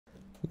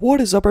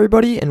What is up,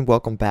 everybody, and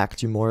welcome back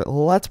to more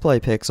Let's Play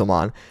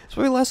Pixelmon. So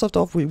when we last left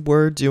off, we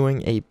were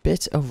doing a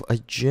bit of a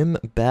gym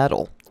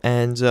battle,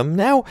 and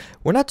now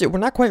we're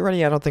not quite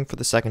ready, I don't think, for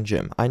the second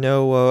gym. I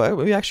know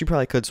we actually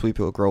probably could sweep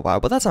to a grow bio,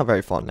 but that's not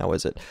very fun now,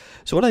 is it?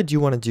 So what I do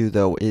want to do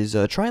though is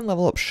try and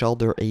level up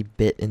Shelter a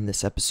bit in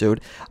this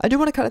episode. I do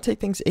want to kind of take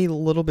things a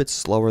little bit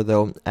slower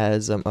though,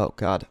 as oh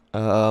god,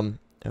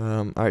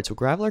 alright, so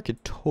Graveler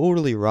could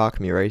totally rock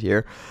me right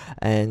here,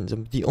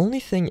 and the only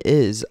thing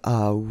is,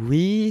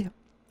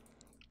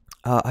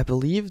 I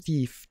believe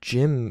the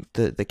gym,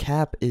 the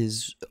cap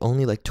is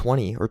only like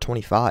 20 or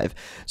 25,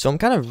 so I'm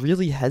kind of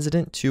really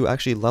hesitant to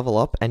actually level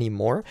up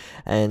anymore,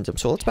 and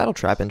so let's battle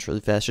Trapinch really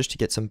fast just to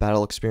get some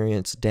battle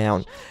experience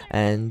down,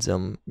 and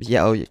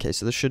yeah, oh, okay,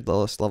 so this should let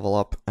us level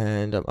up,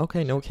 and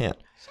okay, no, it can't.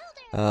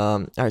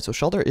 Alright, so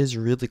Shelter is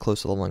really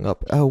close to leveling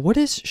up. What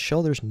is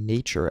Shelter's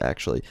nature,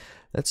 actually?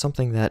 That's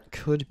something that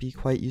could be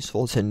quite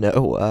useful to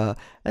know,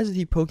 as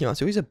the Pokemon,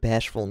 so he's a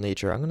bashful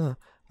nature. I'm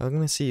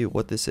gonna see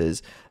what this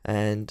is,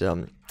 and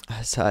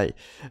as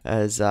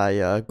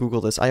I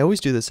Google this, I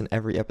always do this in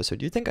every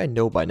episode. You'd think I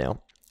know by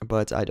now,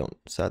 but I don't,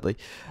 sadly.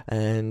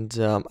 And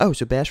oh,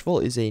 so bashful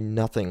is a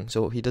nothing,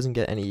 so he doesn't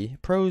get any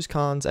pros,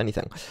 cons,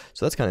 anything.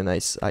 So that's kind of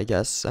nice, I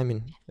guess. I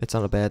mean, it's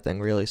not a bad thing,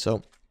 really.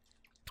 So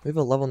we have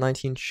a level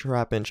 19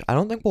 Trapinch. I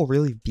don't think we'll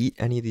really beat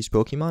any of these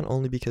Pokemon,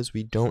 only because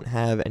we don't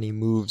have any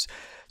moves.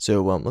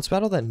 So let's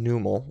battle that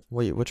Numel.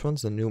 Wait, which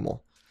one's the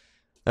Numel?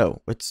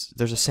 Oh,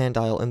 there's a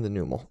Sandile in the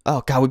Numel.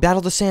 Oh god, we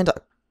battled the Sandile.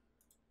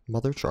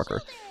 Mother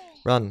trucker.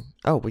 Run.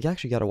 Oh, we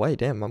actually got away.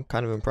 Damn, I'm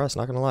kind of impressed,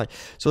 not gonna lie.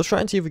 So let's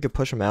try and see if we could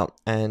push him out.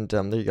 And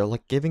there you go,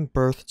 like giving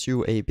birth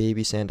to a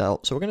baby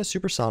Sandile. So we're gonna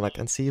Supersonic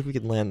and see if we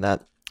can land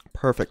that.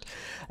 Perfect.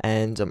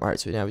 And alright,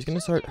 so now he's gonna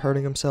start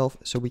hurting himself.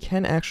 So we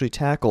can actually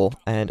tackle.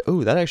 And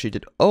oh, that actually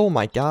did. Oh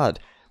my god.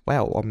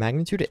 Wow, a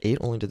magnitude of 8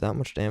 only did that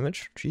much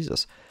damage?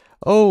 Jesus.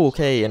 Oh,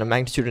 okay, and a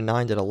magnitude of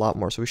 9 did a lot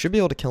more. So we should be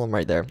able to kill him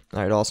right there.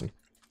 Alright, awesome.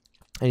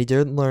 And he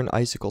did learn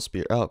Icicle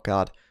Spear. Oh,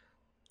 God.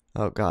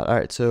 Oh, God.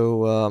 Alright,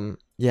 so,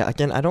 yeah,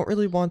 again, I don't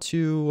really want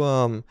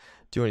to,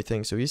 do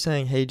anything. So he's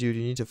saying, hey, dude,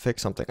 you need to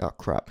fix something. Oh,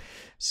 crap.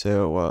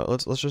 So,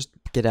 let's just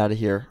get out of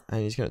here.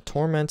 And he's going to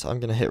Torment. I'm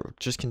going to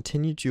just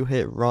continue to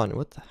hit Run.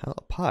 What the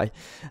hell? Pie.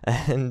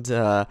 And,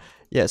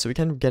 yeah, so we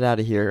can get out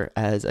of here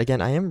as,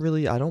 again, I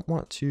don't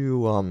want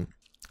to,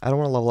 I don't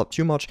want to level up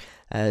too much,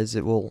 as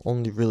it will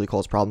only really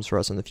cause problems for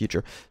us in the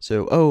future.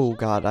 So, oh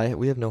god,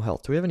 we have no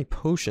health. Do we have any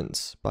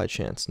potions, by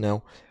chance?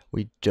 No,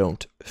 we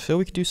don't. So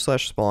we could do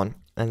slash spawn,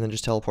 and then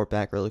just teleport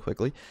back really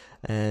quickly.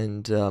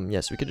 And,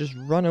 yes, we could just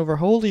run over.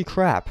 Holy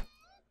crap!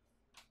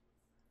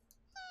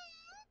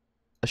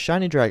 A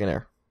shiny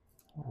Dragonair.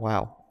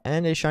 Wow.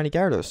 And a shiny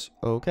Gyarados.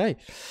 Okay.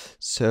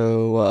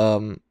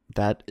 So,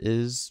 that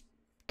is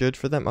good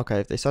for them. Okay,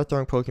 if they start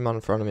throwing Pokemon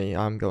in front of me,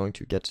 I'm going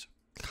to get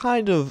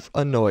kind of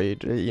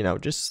annoyed, you know,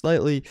 just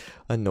slightly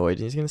annoyed.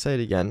 And he's gonna say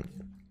it again,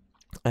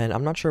 and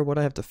I'm not sure what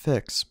I have to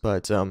fix,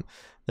 but there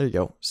you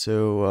go.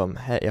 So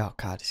hey, oh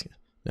god,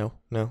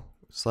 no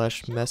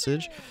slash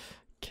message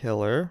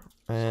killer,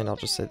 and I'll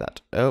just say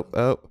that.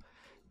 Oh,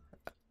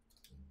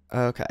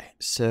 okay,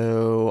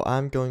 so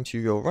I'm going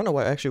to go run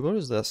away. Actually, what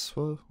was this?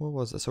 What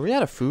was this? Are we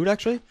out of food,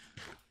 actually?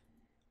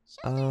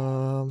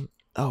 Oh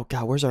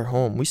god, where's our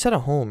home? We set a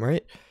home,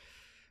 right?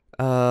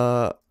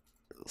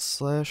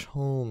 Slash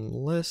home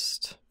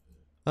list.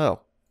 Oh,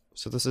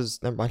 so this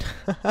is, never mind.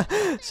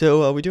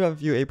 So we do have a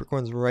few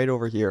apricorns right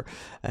over here,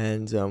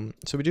 and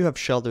so we do have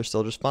Shelter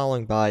still just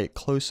following by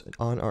close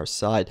on our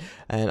side,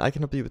 and I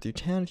can help you with your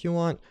town if you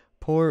want.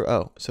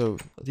 Oh, so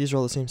these are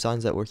all the same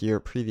signs that were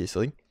here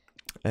previously,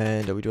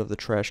 and we do have the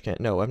trash can.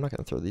 No, I'm not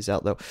going to throw these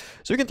out though,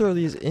 so we can throw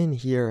these in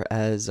here,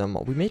 as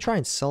we may try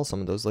and sell some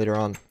of those later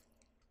on,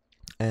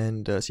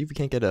 and see if we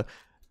can't get a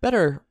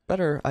better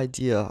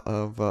idea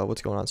of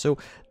what's going on. So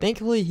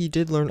thankfully he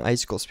did learn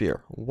Icicle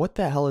Spear. What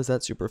the hell is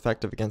that super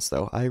effective against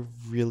though? I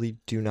really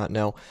do not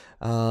know.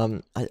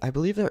 I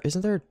believe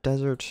isn't there a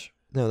desert?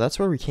 No, that's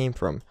where we came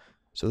from.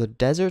 So the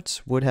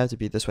deserts would have to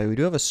be this way. We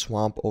do have a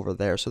swamp over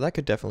there, so that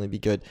could definitely be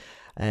good.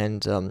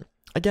 And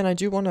again,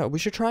 we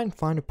should try and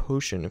find a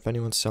potion if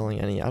anyone's selling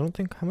any. I don't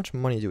think, how much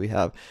money do we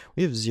have?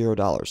 We have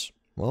 $0.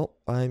 Well,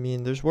 I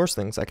mean, there's worse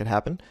things that could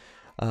happen.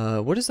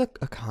 What is the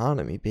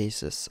economy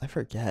basis? I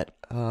forget.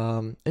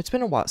 It's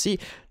been a while. See,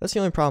 that's the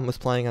only problem with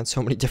playing on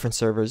so many different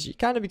servers. You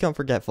kind of become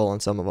forgetful on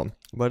some of them,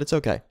 but it's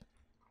okay.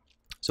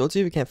 So let's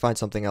see if we can't find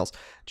something else.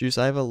 Juice,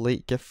 I have a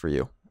late gift for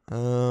you.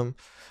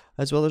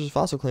 As well, there's a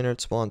fossil cleaner at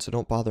spawn, so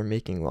don't bother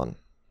making one.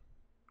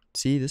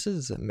 See, this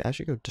is, I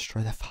should go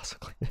destroy that fossil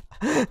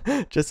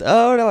cleaner. Just,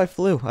 oh no, I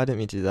flew. I didn't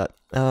mean to do that.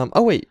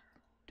 Oh wait.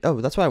 Oh,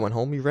 that's why I went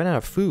home. We ran out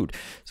of food.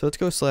 So let's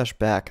go slash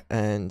back,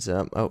 and,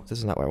 oh, this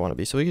is not where I want to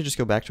be. So we could just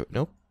go back to it.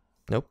 Nope.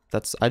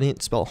 I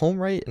didn't spell home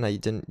right, and I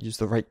didn't use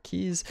the right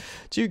keys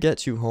to get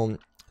to home.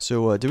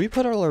 So, do we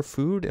put all our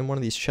food in one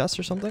of these chests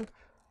or something?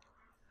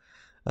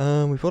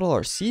 We put all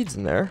our seeds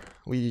in there.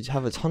 We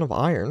have a ton of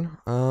iron,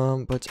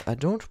 but I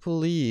don't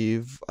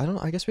believe,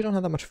 I guess we don't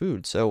have that much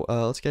food. So,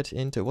 let's get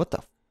into, what the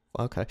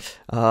Okay.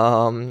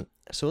 So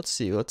let's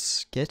see.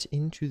 Let's get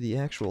into the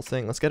actual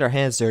thing. Let's get our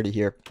hands dirty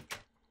here.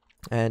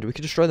 And we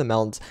could destroy the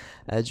melons,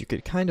 as you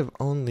could kind of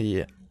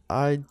only...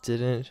 I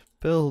didn't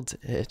build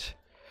it.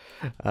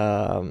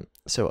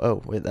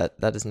 Oh wait,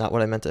 that is not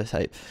what I meant to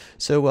type.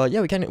 So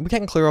yeah, we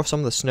can clear off some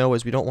of the snow,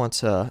 as we don't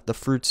want the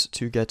fruits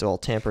to get all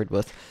tampered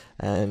with.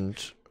 And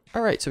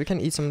all right, so we can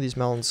eat some of these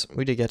melons.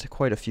 We did get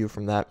quite a few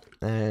from that.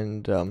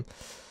 And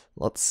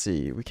let's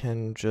see, we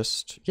can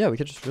just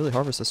really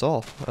harvest this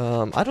all.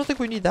 I don't think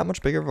we need that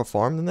much bigger of a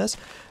farm than this,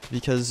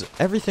 because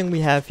everything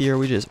we have here,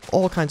 we just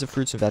all kinds of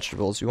fruits and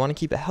vegetables. We want to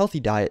keep a healthy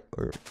diet,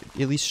 or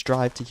at least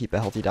strive to keep a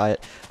healthy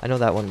diet. I know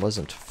that one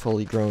wasn't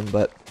fully grown,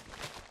 but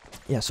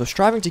yeah, so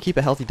striving to keep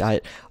a healthy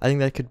diet, I think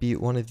that could be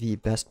one of the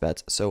best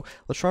bets. So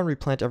let's try and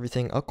replant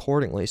everything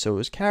accordingly. So it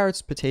was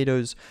carrots,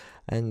 potatoes,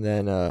 and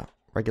then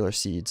regular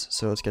seeds.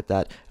 So let's get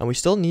that. And we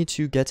still need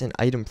to get an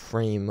item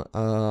frame.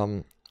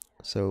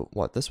 So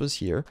what, this was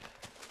here.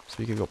 So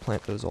we could go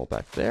plant those all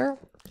back there.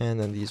 And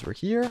then these were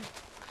here.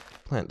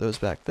 Plant those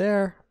back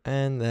there.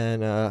 And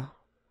then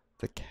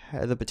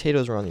the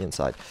potatoes are on the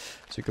inside.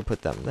 So we could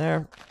put them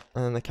there.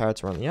 And then the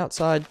carrots are on the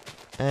outside.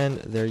 And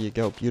there you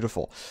go,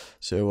 beautiful.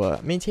 So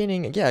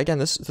maintaining, yeah, again,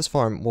 this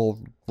farm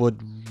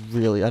would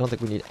really, I don't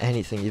think we need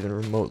anything even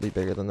remotely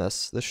bigger than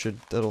this.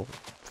 That'll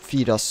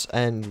feed us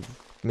and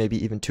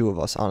maybe even two of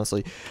us,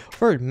 honestly,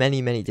 for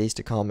many, many days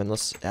to come. And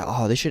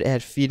they should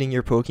add feeding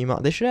your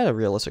Pokemon. They should add a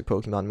realistic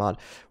Pokemon mod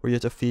where you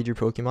have to feed your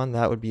Pokemon.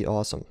 That would be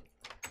awesome.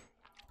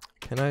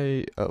 Can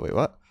I, oh wait,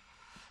 what?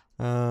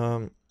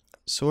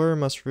 Sawyer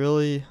must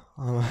really,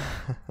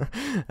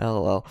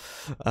 lol.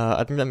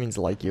 I think that means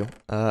like you.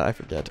 I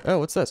forget. Oh,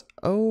 what's this?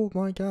 Oh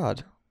my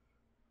god.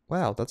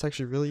 Wow, that's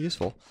actually really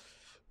useful.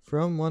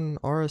 From one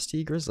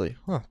RST Grizzly.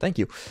 Huh, thank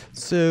you.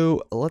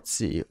 So, let's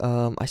see.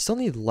 I still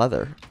need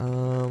leather.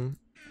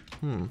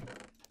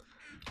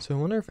 So I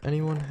wonder if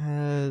anyone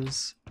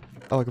has...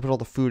 Oh, I can put all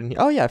the food in here.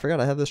 Oh yeah, I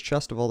forgot I have this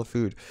chest of all the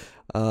food.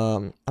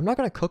 I'm not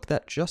gonna cook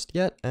that just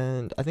yet,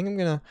 and I think I'm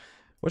gonna...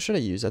 What should I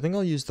use? I think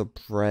I'll use the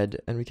bread,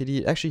 and we could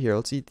eat... Actually, here,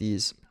 let's eat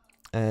these.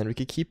 And we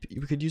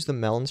could use the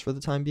melons for the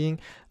time being,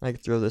 and I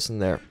could throw this in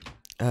there.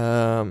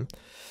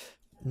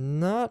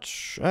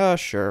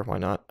 Sure, why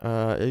not?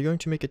 Are you going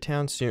to make a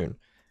town soon?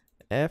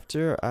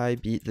 After I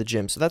beat the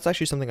gym. So that's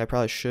actually something I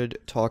probably should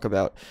talk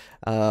about.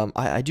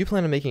 I do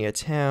plan on making a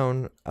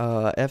town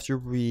after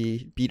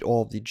we beat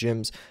all of the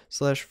gyms.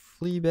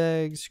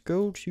 /fleabags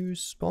go to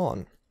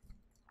spawn.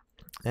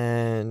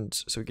 And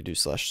so we could do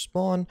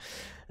 /spawn.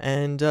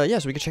 And yeah,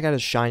 so we could check out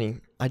his shiny.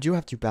 I do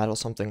have to battle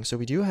something. So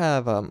we do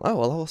have, oh, a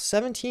level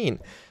 17.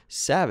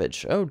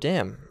 Savage. Oh,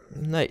 damn.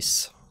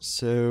 Nice.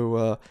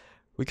 So,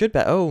 we could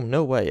bet. Oh,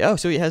 no way. Oh,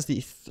 so he has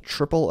the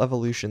triple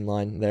evolution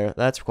line there.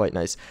 That's quite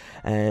nice.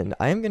 And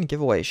I am going to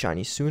give away a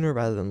shiny sooner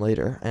rather than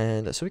later.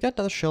 And so we got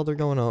another shelter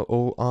going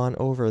on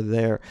over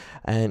there.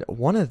 And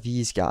one of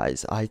these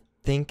guys, I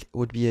think,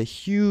 would be a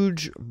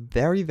huge,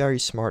 very, very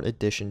smart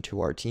addition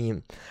to our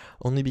team.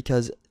 Only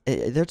because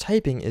their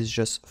typing is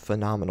just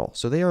phenomenal.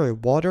 So they are a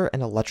water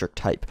and electric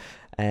type.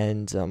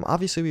 And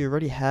obviously we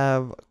already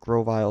have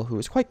Grovyle, who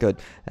is quite good.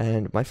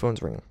 And my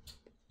phone's ringing.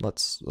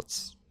 Let's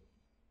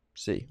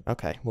see.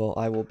 Okay, well,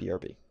 I will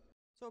BRB.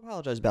 So I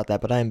apologize about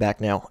that, but I am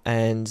back now.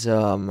 And,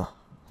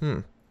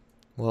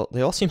 well,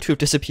 they all seem to have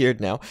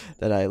disappeared now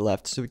that I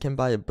left, so we can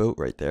buy a boat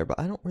right there, but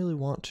I don't really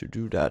want to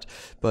do that.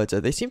 But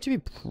they seem to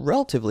be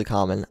relatively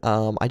common.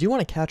 I do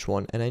want to catch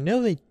one, and I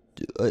know they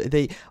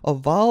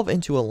evolve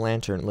into a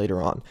lantern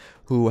later on,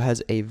 who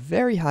has a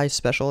very high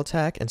special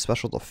attack and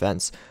special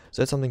defense.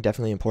 So that's something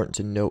definitely important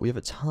to note. We have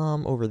a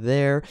Tom over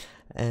there,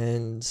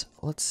 and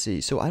let's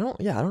see. So I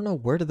don't know,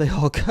 where did they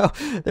all go?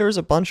 There was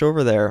a bunch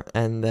over there,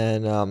 and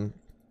then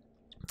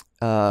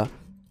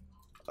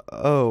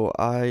oh,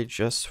 I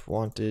just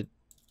wanted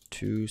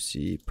to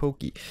see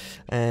Pokey.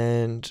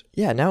 And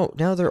yeah, now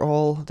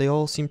they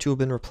all seem to have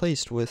been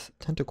replaced with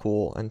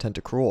Tentacool and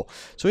Tentacruel.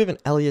 So we have an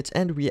Elliot,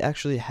 and we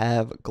actually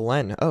have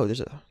Glenn. Oh, there's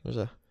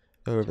a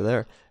over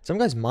there. Some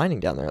guy's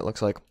mining down there, it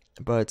looks like.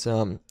 But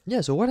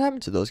yeah, so what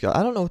happened to those guys?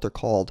 I don't know what they're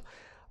called.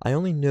 I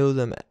only know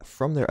them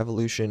from their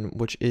evolution,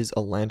 which is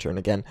a lantern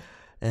again.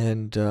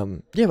 And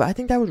yeah, but I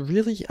think that would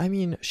really, I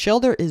mean,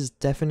 Shelder is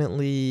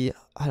definitely,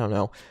 I don't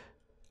know,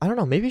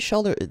 maybe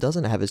Shelder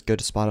doesn't have as good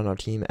a spot on our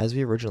team as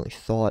we originally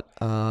thought.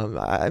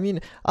 I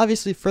mean,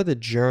 obviously for the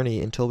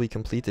journey until we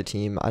complete the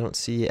team, I don't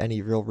see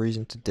any real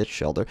reason to ditch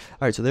Shelder.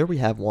 Alright, so there we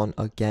have one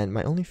again.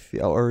 My only,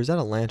 or is that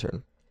a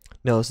lantern?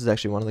 No, this is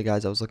actually one of the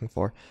guys I was looking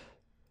for.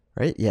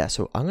 Right? Yeah,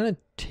 so I'm going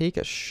to take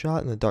a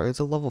shot in the dark. It's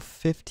a level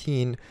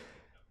 15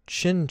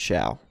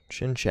 Chinchou.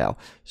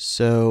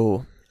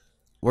 So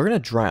we're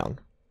going to drown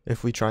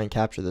if we try and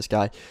capture this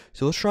guy.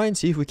 So let's try and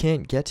see if we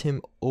can't get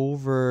him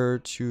over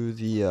to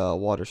the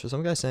water. So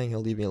some guy's saying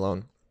he'll leave me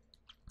alone.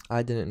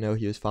 I didn't know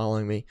he was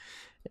following me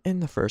in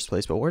the first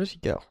place, but where did he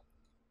go?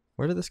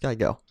 Where did this guy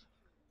go?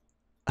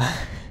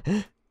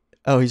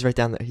 Oh, he's right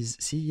down there.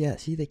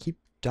 See, they keep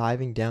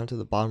diving down to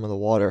the bottom of the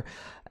water.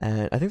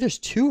 And I think there's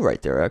two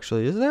right there,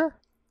 actually. Is there?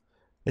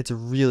 It's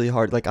really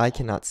hard. Like, I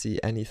cannot see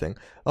anything.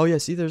 Oh, yeah,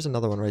 see, there's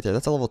another one right there.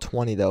 That's a level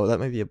 20, though. That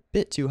might be a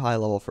bit too high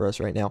level for us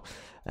right now.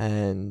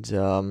 And,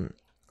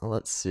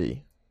 let's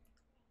see.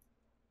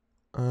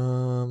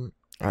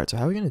 Alright, so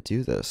how are we going to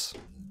do this?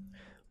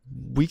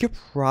 We could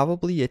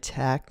probably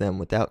attack them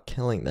without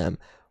killing them.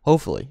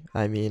 Hopefully.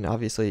 I mean,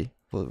 obviously,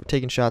 we're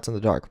taking shots in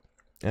the dark.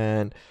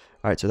 And,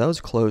 alright, so that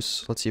was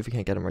close. Let's see if we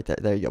can't get him right there.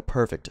 There you go.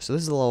 Perfect. So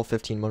this is the level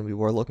 15 one we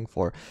were looking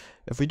for.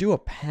 If we do a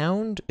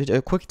pound,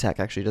 a quick attack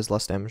actually does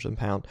less damage than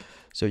pound.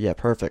 So yeah,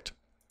 perfect.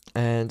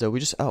 And we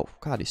just, oh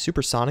god, he's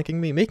supersonicking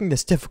me, making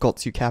this difficult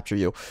to capture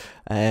you.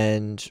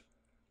 And,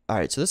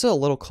 alright, so this is a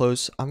little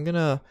close. I'm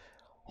gonna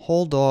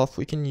hold off.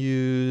 We can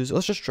use,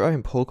 let's just try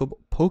and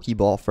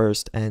Pokeball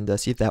first and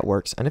see if that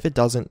works. And if it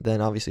doesn't, then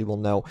obviously we'll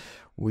know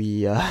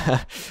we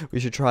we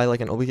should try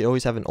like we could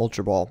always have an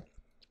Ultra Ball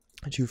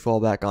to fall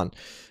back on.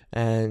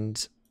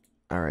 And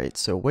alright,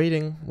 so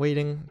waiting,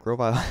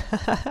 Grovile.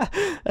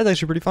 That's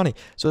actually pretty funny.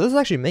 So this is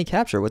actually may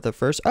capture with the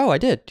first, oh, I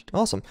did,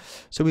 awesome.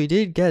 So we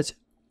did get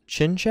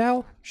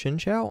Chinchou?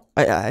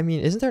 I mean,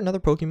 isn't there another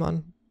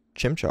Pokemon?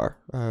 Chimchar?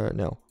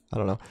 No, I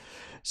don't know.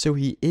 So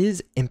he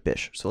is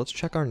impish. So let's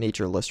check our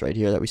nature list right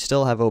here that we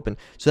still have open.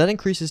 So that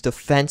increases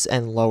defense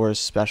and lowers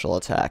special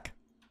attack.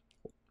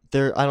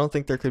 I don't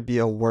think there could be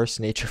a worse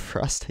nature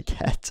for us to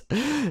get.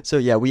 So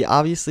yeah, we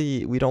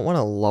don't want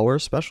to lower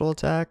special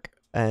attack,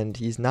 and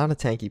he's not a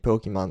tanky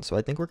Pokemon, so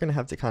I think we're going to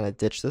have to kind of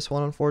ditch this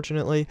one,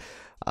 unfortunately.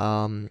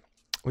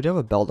 We do have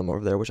a Beldum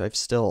over there, which I've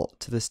still,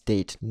 to this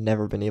date,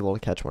 never been able to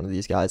catch one of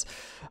these guys.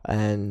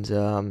 And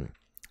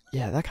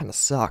yeah, that kind of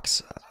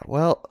sucks.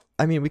 Well,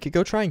 I mean, we could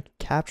go try and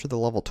capture the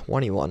level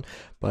 21,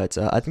 but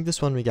I think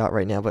this one we got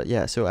right now. But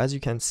yeah, so as you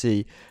can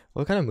see,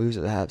 what kind of moves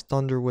does it have?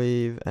 Thunder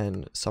Wave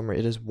and Summer.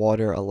 It is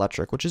Water,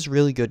 Electric, which is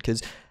really good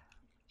because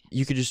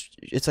you could just,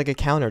 it's like a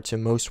counter to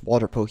most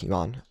water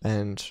Pokemon.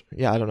 And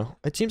yeah, I don't know.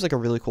 It seems like a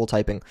really cool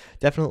typing.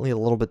 Definitely a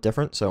little bit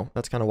different, so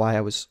that's kind of why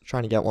I was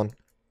trying to get one.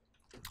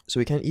 So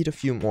we can eat a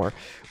few more.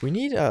 We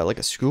need like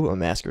a scuba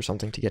mask or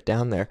something to get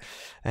down there.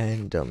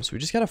 And so we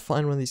just got to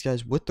find one of these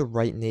guys with the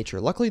right nature.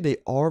 Luckily, they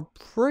are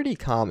pretty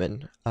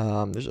common.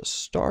 There's a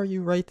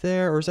Staryu right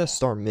there. Or is that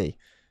Starmie?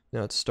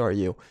 No, it's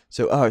Staryu.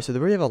 So, alright, so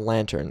there we have a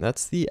Lantern.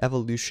 That's the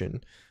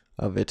evolution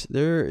of it.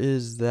 There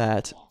is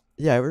that.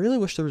 Yeah, I really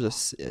wish there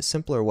was a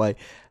simpler way.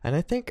 And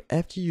I think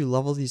after you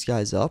level these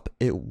guys up,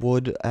 it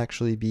would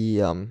actually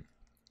be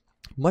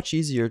much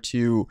easier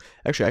to...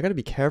 Actually, I got to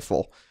be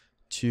careful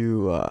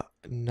to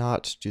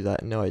not do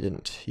that. No, I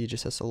didn't. He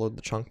just has to load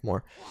the chunk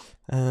more.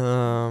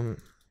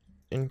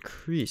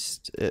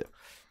 Increased it.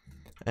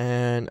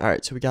 And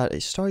alright, so we got a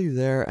Staryu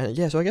there. And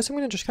yeah, so I guess I'm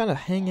going to just kind of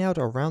hang out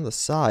around the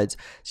sides.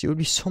 See, it would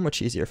be so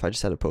much easier if I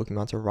just had a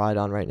Pokemon to ride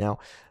on right now.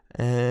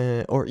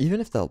 Or even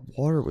if the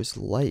water was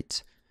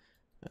light.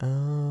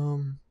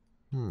 Or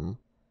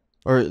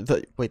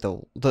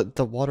the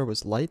water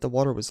was light? The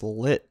water was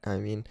lit, I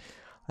mean.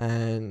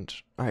 And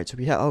alright, so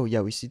we have, oh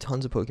yeah, we see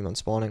tons of Pokemon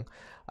spawning.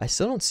 I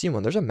still don't see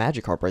one. There's a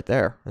Magikarp right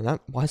there. And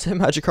why is that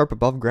Magikarp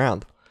above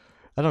ground?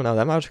 I don't know.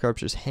 That Magikarp's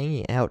just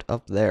hanging out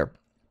up there.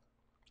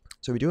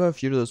 So we do have a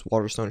few of those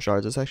water stone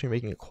shards. It's actually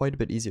making it quite a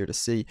bit easier to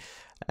see.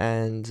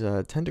 And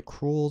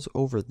Tentacruel's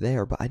over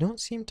there, but I don't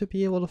seem to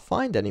be able to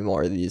find any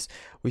more of these.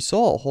 We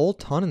saw a whole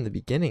ton in the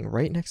beginning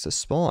right next to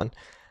spawn.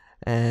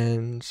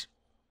 And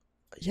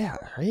yeah,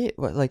 right?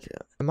 What, like,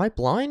 am I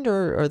blind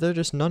or are there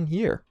just none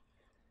here?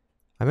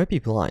 I might be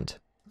blind.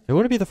 It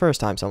wouldn't be the first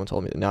time someone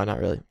told me that. No, not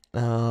really.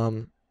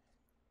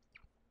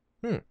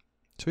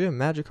 So we have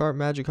Magikarp.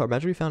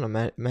 Imagine we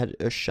found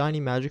a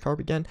shiny Magikarp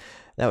again.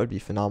 That would be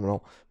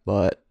phenomenal.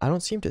 But I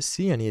don't seem to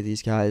see any of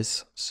these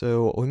guys.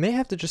 So we may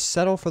have to just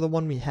settle for the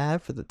one we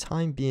have for the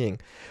time being.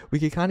 We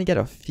could kind of get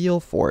a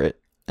feel for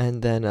it.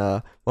 And then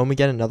when we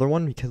get another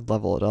one, we could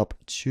level it up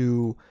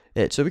to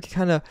it. So we could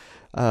kind of,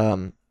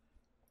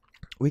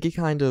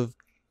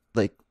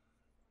 like,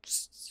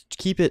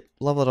 keep it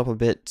leveled up a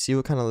bit, see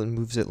what kind of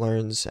moves it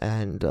learns,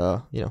 and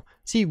you know,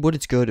 see what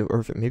it's good,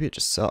 or if maybe it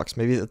just sucks.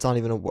 Maybe it's not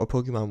even a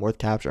Pokemon worth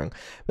capturing.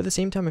 But at the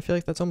same time, I feel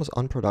like that's almost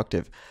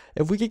unproductive.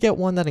 If we could get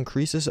one that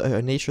increases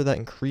a nature that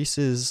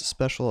increases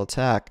special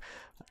attack,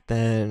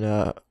 then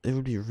it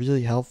would be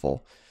really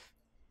helpful.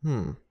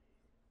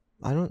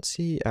 I don't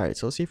see. All right,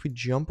 so let's see if we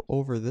jump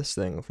over this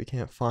thing if we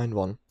can't find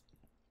one.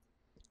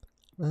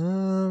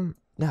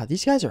 Now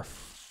these guys are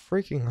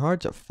freaking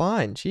hard to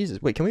find.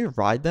 Jesus, wait, can we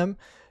ride them?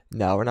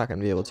 No, we're not going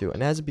to be able to.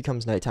 And as it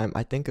becomes nighttime,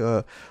 I think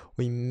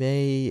we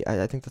may...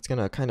 I think that's going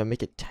to kind of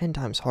make it 10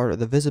 times harder.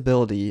 The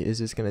visibility is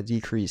just going to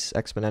decrease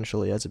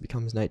exponentially as it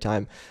becomes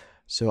nighttime.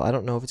 So I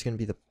don't know if it's going to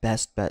be the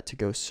best bet to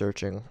go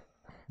searching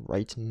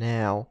right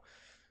now.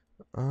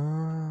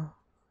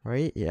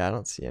 Right? Yeah, I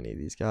don't see any of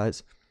these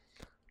guys.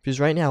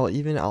 Because right now,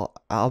 even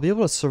I'll be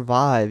able to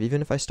survive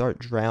even if I start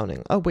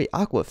drowning. Oh, wait,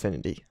 Aqua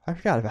Affinity. I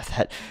forgot about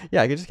that.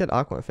 Yeah, I could just get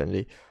Aqua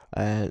Affinity.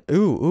 And,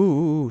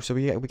 ooh. So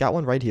we got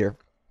one right here.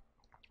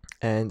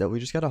 And we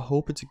just gotta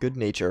hope it's a good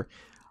nature.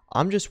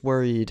 I'm just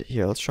worried.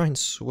 Here, let's try and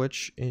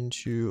switch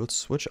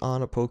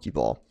on a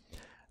Pokeball.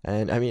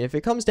 And I mean, if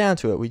it comes down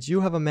to it, we do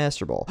have a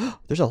Master Ball.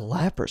 There's a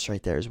Lapras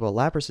right there as well.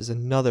 Lapras is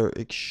another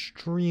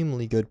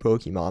extremely good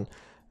Pokemon.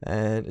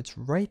 And it's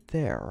right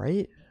there,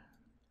 right?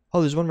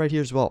 Oh, there's one right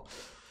here as well.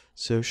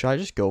 So should I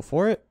just go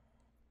for it?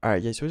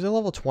 Alright, yeah, so he's at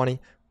level 20.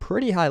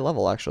 Pretty high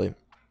level, actually.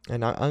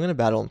 And I'm going to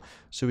battle him.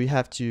 So we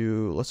have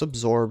to, let's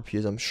absorb,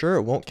 because I'm sure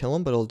it won't kill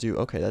him, but it'll do,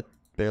 okay, that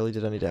barely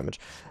did any damage.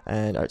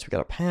 And alright, so we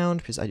got a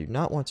pound, because I do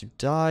not want to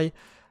die.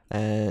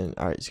 And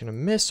alright, he's going to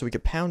miss, so we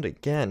could pound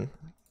again.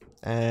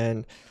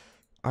 And,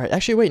 alright,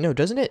 actually, wait, no,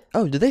 doesn't it?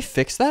 Oh, did they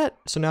fix that?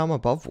 So now I'm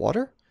above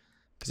water?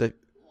 Because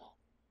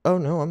oh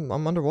no,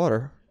 I'm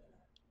underwater.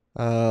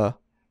 Yeah,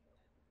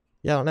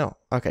 I don't know.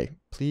 Okay,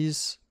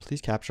 please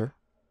capture.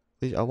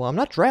 Please, oh, well, I'm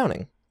not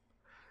drowning.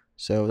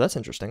 So that's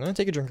interesting. I'm going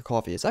to take a drink of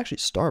coffee. It's actually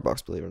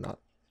Starbucks, believe it or not.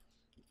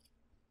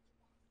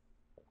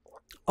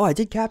 Oh, I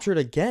did capture it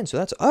again. So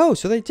that's, oh,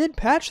 so they did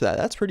patch that.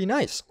 That's pretty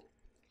nice.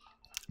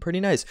 Pretty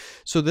nice.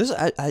 So this,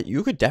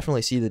 you could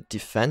definitely see the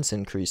defense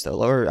increase though.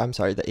 Lower, I'm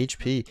sorry, the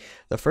HP.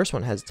 The first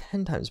one has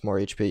 10 times more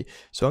HP.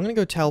 So I'm going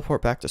to go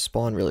teleport back to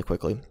spawn really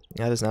quickly.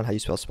 That is not how you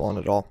spell spawn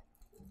at all.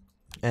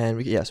 And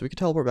we, yeah, so we can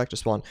teleport back to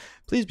spawn.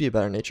 Please be a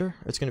better nature.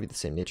 It's going to be the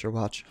same nature.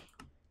 Watch.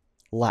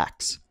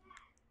 Lax.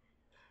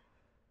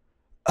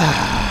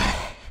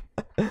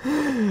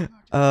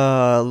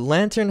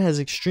 Lantern has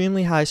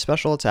extremely high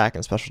special attack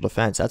and special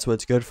defense. That's what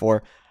it's good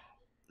for.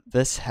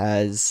 This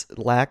has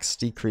Lax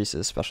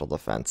decreases special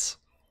defense.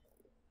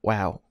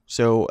 Wow.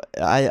 So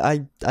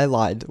I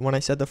lied when I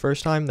said the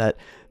first time that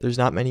there's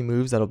not many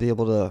moves that'll be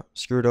able to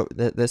screw it up.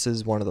 This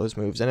is one of those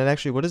moves. And it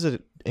actually, what does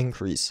it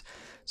increase?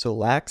 So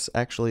Lax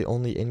actually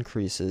only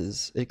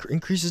increases, it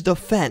increases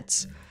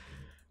defense.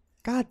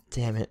 God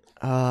damn it.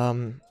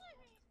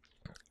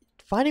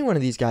 Finding one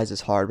of these guys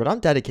is hard, but I'm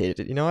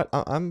dedicated. You know what?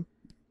 I'm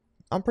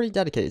pretty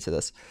dedicated to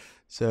this.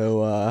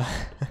 So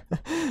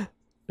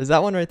is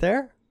that one right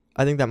there?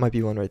 I think that might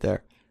be one right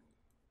there.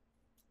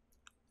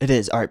 It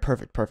is. All right,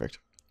 perfect, perfect.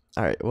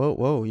 All right,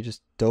 whoa, he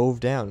just dove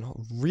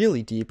down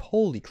really deep.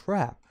 Holy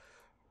crap.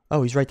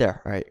 Oh, he's right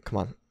there. All right, come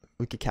on.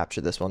 We could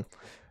capture this one.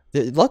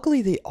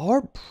 Luckily, they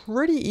are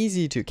pretty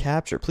easy to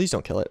capture. Please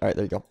don't kill it. All right,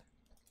 there you go.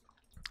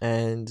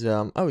 And,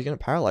 oh, he's going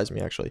to paralyze me,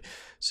 actually.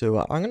 So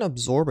I'm going to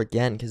absorb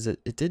again, because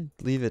it did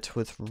leave it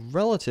with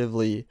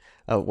relatively,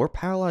 we're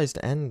paralyzed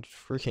and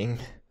freaking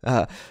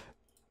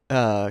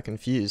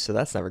confused, so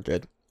that's never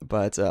good.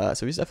 But,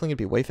 so he's definitely going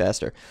to be way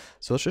faster.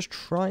 So let's just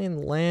try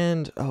and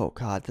land. Oh,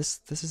 God,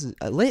 this is,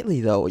 lately,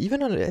 though,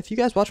 even on, if you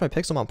guys watch my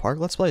Pixelmon Park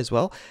Let's Play as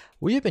well,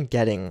 we have been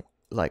getting,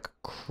 like,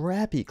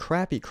 crappy,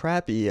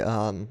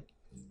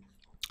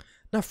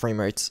 not frame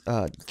rates,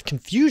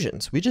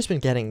 confusions. We've just been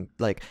getting,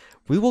 like,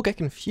 we will get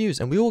confused,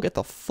 and we will get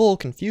the full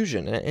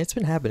confusion, and it's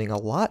been happening a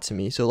lot to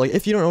me. So, like,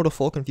 if you don't know what a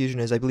full confusion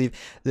is, I believe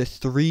the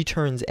 3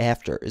 turns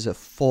after is a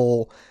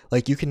full,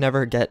 like, you can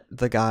never get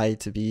the guy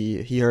to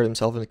be, he hurt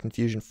himself in a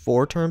confusion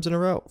 4 turns in a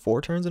row,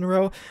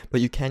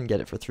 but you can get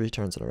it for 3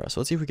 turns in a row.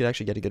 So let's see if we could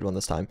actually get a good one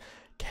this time.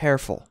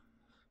 Careful.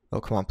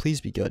 Oh, come on, please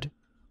be good.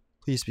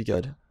 Please be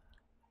good.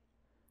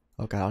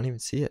 Oh, God, I don't even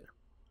see it.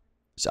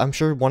 So I'm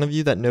sure one of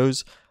you that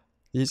knows...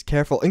 He's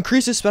careful.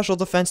 Increases special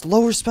defense,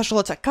 lowers special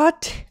attack. God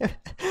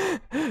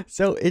damn.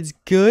 So it's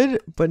good,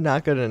 but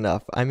not good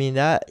enough. I mean,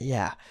 that,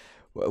 yeah.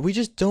 We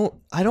just don't,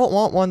 I don't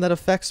want one that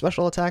affects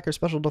special attack or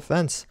special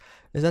defense.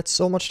 Is that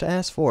so much to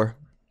ask for?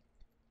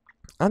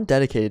 I'm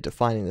dedicated to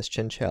finding this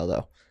Chinchou,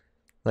 though.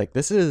 Like,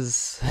 this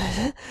is,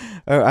 I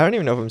don't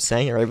even know if I'm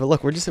saying it right, but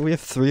look, we have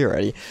 3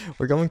 already.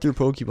 We're going through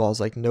Pokeballs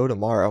like no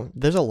tomorrow.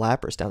 There's a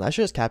Lapras down there. I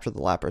should just capture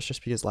the Lapras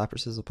just because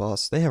Lapras is the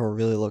boss. They have a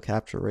really low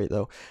capture rate,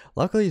 though.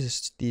 Luckily,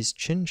 these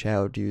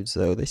Chinchou dudes,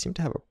 though, they seem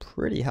to have a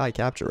pretty high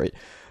capture rate.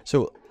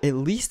 So, at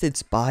least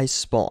it's by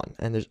spawn.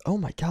 And there's, oh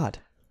my God.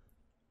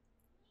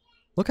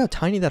 Look how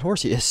tiny that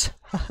horsey is.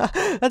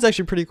 That's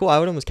actually pretty cool. I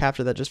would almost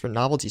capture that just for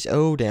novelties.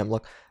 Oh, damn,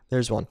 look.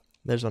 There's one.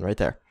 There's one right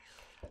there.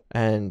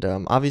 And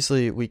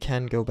obviously we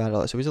can go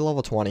battle. So he's at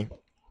level 20.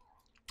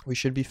 We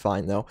should be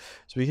fine though.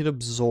 So we could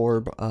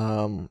absorb.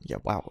 Yeah,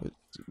 wow.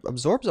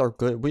 Absorbs are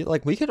good.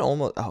 We could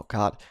almost. Oh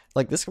God,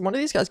 like this. One of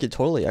these guys could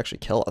totally actually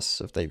kill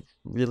us if they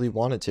really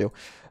wanted to.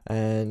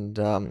 And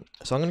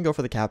so I'm gonna go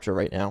for the capture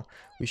right now.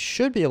 We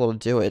should be able to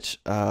do it.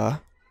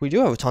 We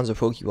do have tons of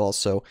Pokeballs,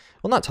 so,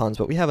 well, not tons,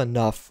 but we have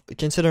enough,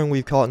 considering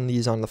we've caught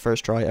these on the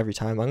first try every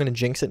time. I'm going to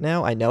jinx it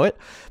now, I know it,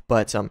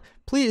 but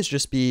please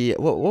just be,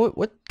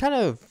 what kind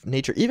of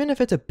nature, even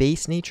if it's a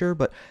base nature,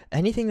 but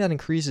anything that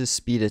increases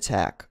speed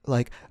attack,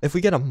 like, if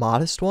we get a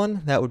modest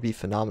one, that would be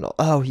phenomenal.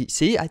 Oh,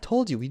 see, I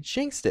told you, we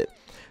jinxed it.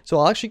 So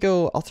I'll actually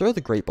go, I'll throw the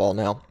Great Ball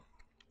now.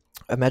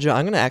 Imagine,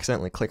 I'm going to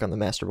accidentally click on the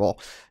Master Ball.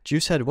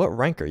 JuiceHead, what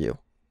rank are you?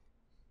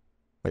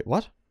 Wait,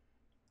 what?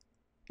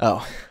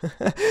 Oh,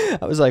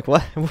 I was like,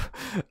 what?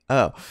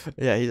 Oh,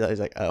 yeah, he's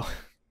like, oh.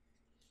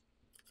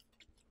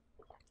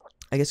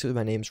 I guess because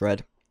my name's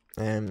Red.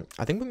 And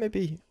I think we may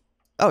be...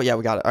 Oh, yeah,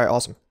 we got it. All right,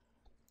 awesome.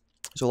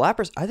 So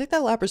Lapras, I think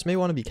that Lapras may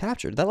want to be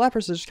captured. That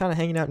Lapras is just kind of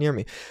hanging out near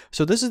me.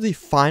 So this is the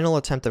final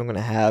attempt I'm going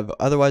to have.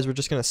 Otherwise, we're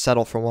just going to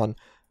settle for one.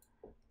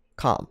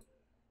 Calm.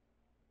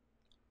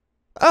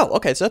 Oh,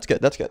 okay, so that's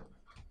good. That's good.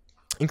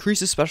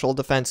 increases special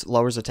defense,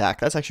 lowers attack.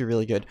 That's actually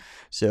really good.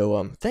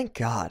 So thank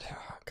God.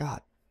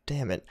 God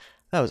damn it.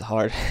 That was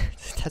hard.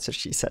 That's what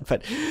she said,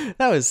 but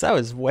that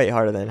was way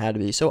harder than it had to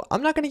be. So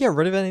I'm not gonna get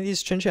rid of any of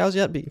these Chinchows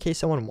yet, but in case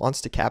someone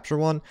wants to capture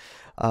one.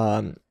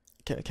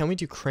 Can we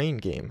do crane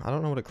game? I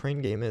don't know what a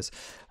crane game is.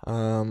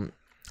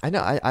 I know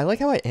I like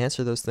how I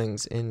answer those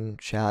things in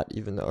chat,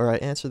 even though, or I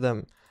answer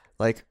them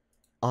like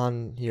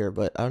on here,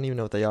 but I don't even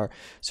know what they are.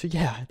 So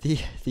yeah, the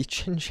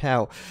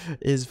Chinchou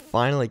is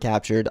finally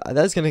captured.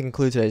 That's going to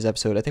conclude today's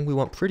episode. I think we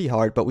went pretty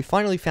hard, but we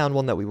finally found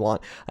one that we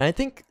want. And I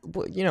think,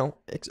 you know,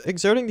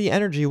 exerting the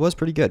energy was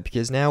pretty good,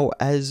 because now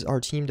as our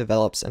team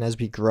develops and as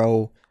we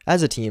grow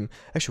as a team,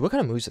 actually, what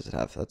kind of moves does it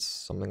have? That's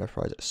something I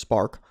probably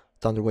Spark,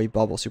 Thunder Wave,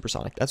 Bubble,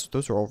 Supersonic.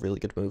 Those are all really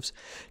good moves,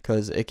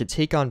 because it could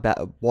take on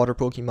water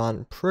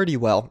Pokemon pretty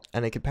well,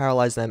 and it could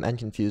paralyze them and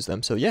confuse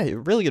them. So yeah,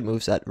 really good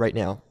moveset right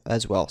now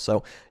as well.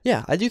 So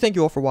yeah, I do thank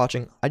you all for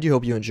watching. I do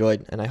hope you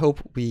enjoyed, and I hope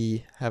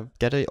we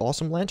get an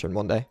awesome Lantern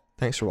one day.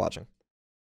 Thanks for watching.